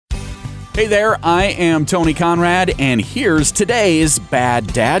Hey there, I am Tony Conrad, and here's today's bad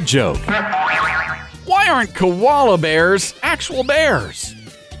dad joke. Why aren't koala bears actual bears?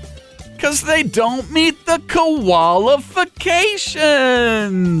 Because they don't meet the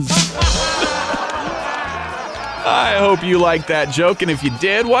qualifications. I hope you liked that joke, and if you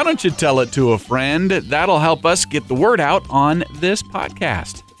did, why don't you tell it to a friend? That'll help us get the word out on this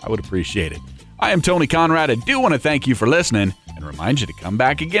podcast. I would appreciate it. I am Tony Conrad. I do want to thank you for listening and remind you to come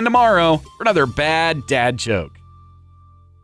back again tomorrow for another bad dad joke.